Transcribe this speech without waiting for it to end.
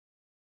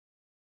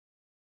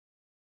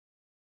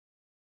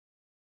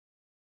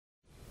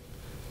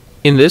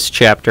In this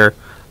chapter,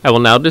 I will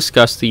now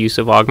discuss the use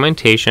of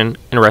augmentation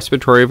and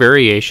respiratory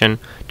variation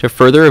to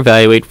further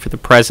evaluate for the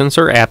presence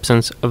or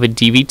absence of a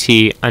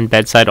DVT on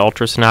bedside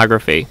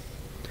ultrasonography.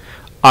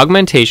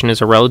 Augmentation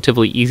is a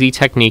relatively easy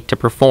technique to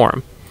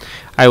perform.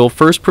 I will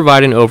first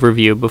provide an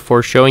overview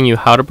before showing you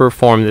how to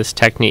perform this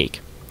technique.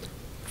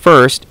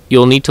 First,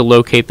 you'll need to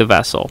locate the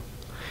vessel.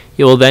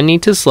 You will then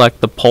need to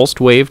select the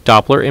pulsed wave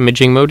Doppler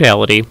imaging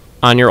modality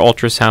on your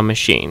ultrasound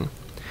machine.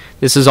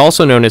 This is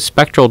also known as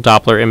spectral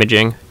Doppler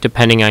imaging,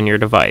 depending on your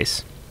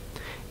device.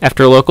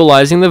 After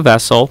localizing the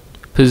vessel,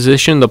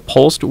 position the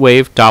pulsed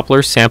wave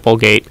Doppler sample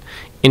gate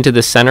into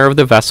the center of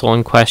the vessel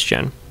in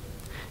question.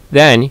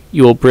 Then,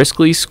 you will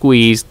briskly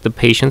squeeze the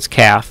patient's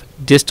calf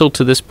distal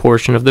to this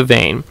portion of the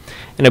vein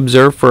and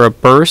observe for a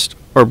burst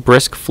or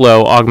brisk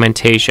flow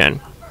augmentation.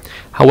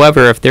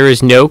 However, if there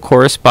is no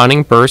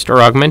corresponding burst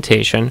or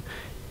augmentation,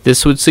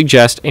 this would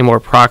suggest a more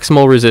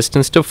proximal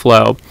resistance to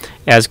flow,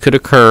 as could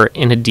occur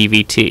in a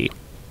DVT.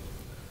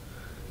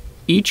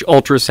 Each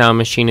ultrasound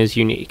machine is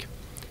unique.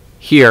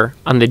 Here,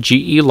 on the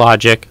GE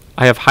Logic,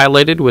 I have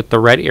highlighted with the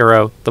red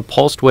arrow the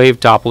pulsed wave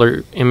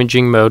Doppler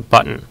imaging mode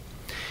button.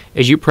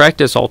 As you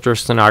practice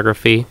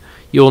ultrasonography,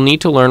 you will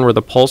need to learn where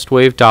the pulsed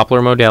wave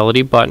Doppler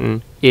modality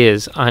button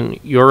is on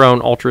your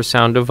own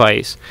ultrasound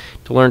device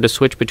to learn to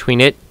switch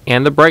between it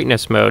and the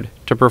brightness mode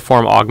to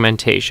perform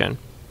augmentation.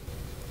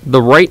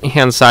 The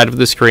right-hand side of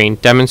the screen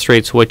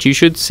demonstrates what you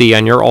should see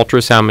on your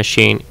ultrasound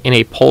machine in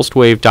a pulsed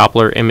wave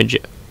Doppler image.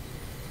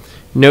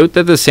 Note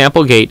that the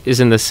sample gate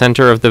is in the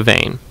center of the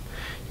vein.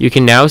 You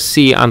can now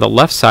see on the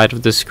left side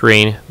of the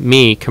screen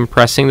me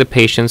compressing the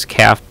patient's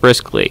calf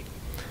briskly.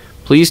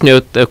 Please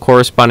note the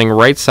corresponding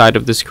right side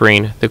of the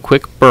screen, the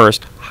quick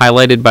burst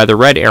highlighted by the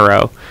red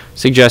arrow,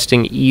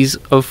 suggesting ease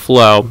of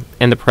flow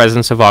and the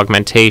presence of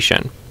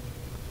augmentation.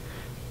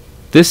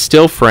 This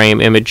still frame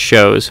image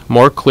shows,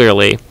 more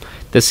clearly,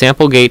 the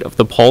sample gate of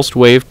the pulsed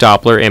wave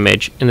Doppler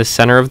image in the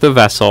center of the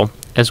vessel,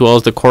 as well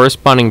as the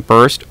corresponding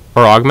burst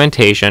or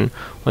augmentation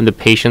when the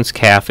patient's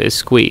calf is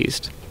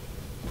squeezed.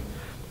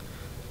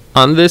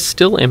 On this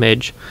still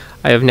image,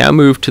 I have now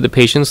moved to the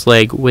patient's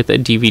leg with a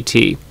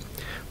DVT.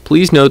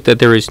 Please note that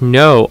there is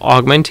no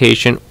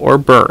augmentation or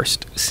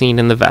burst seen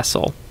in the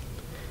vessel.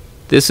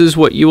 This is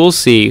what you will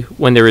see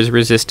when there is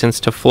resistance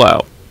to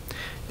flow.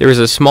 There is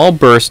a small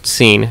burst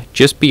seen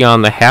just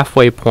beyond the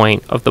halfway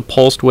point of the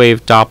pulsed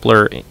wave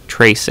Doppler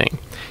tracing,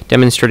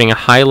 demonstrating a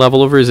high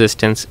level of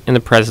resistance in the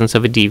presence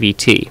of a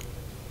DVT.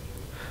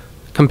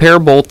 Compare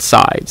both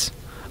sides.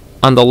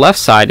 On the left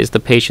side is the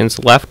patient's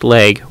left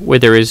leg where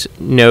there is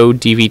no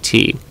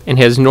DVT and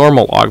has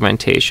normal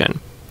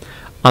augmentation.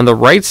 On the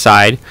right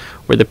side,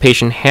 where the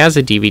patient has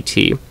a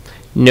DVT,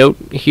 note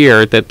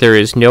here that there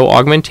is no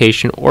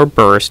augmentation or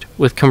burst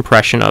with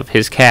compression of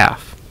his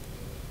calf.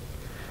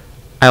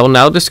 I will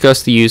now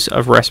discuss the use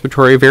of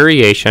respiratory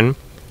variation,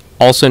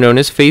 also known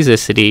as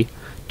phasicity,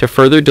 to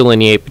further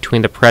delineate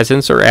between the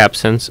presence or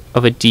absence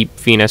of a deep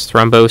venous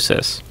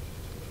thrombosis.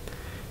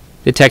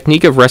 The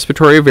technique of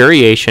respiratory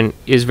variation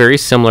is very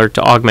similar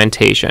to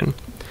augmentation.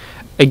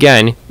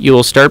 Again, you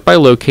will start by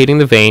locating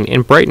the vein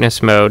in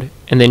brightness mode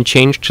and then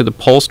change to the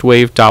pulsed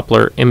wave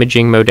Doppler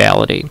imaging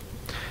modality.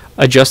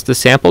 Adjust the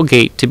sample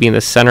gate to be in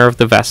the center of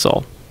the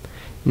vessel.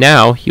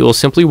 Now, you will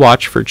simply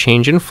watch for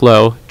change in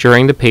flow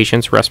during the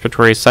patient's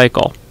respiratory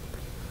cycle.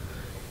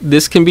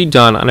 This can be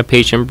done on a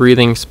patient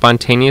breathing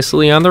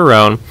spontaneously on their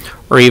own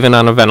or even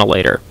on a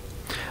ventilator.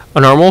 A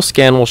normal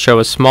scan will show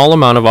a small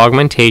amount of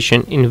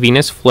augmentation in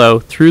venous flow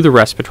through the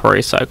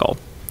respiratory cycle.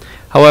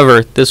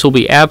 However, this will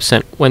be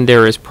absent when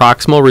there is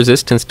proximal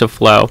resistance to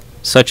flow,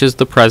 such as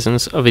the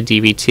presence of a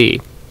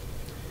DVT.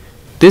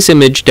 This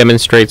image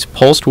demonstrates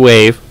pulsed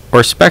wave,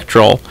 or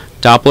spectral,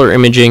 Doppler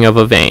imaging of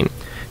a vein.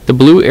 The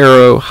blue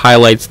arrow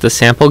highlights the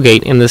sample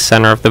gate in the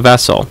center of the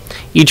vessel.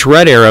 Each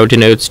red arrow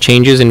denotes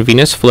changes in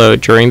venous flow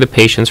during the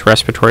patient's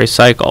respiratory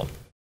cycle.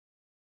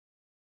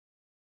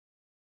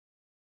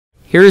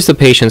 Here is the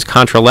patient's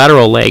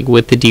contralateral leg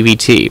with the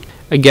DVT.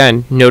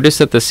 Again, notice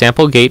that the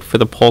sample gate for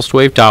the pulsed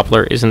wave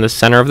Doppler is in the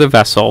center of the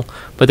vessel,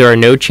 but there are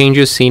no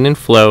changes seen in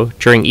flow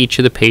during each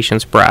of the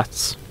patient's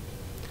breaths.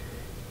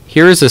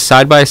 Here is a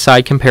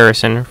side-by-side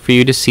comparison for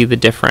you to see the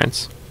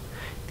difference.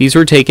 These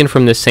were taken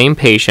from the same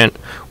patient,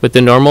 with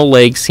the normal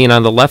leg seen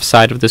on the left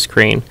side of the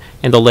screen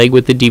and the leg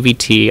with the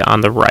DVT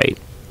on the right.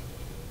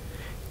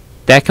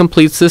 That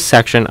completes this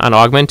section on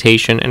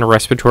augmentation and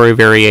respiratory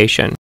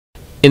variation.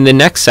 In the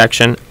next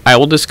section, I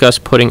will discuss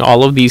putting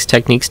all of these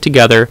techniques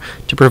together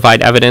to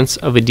provide evidence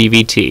of a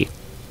DVT.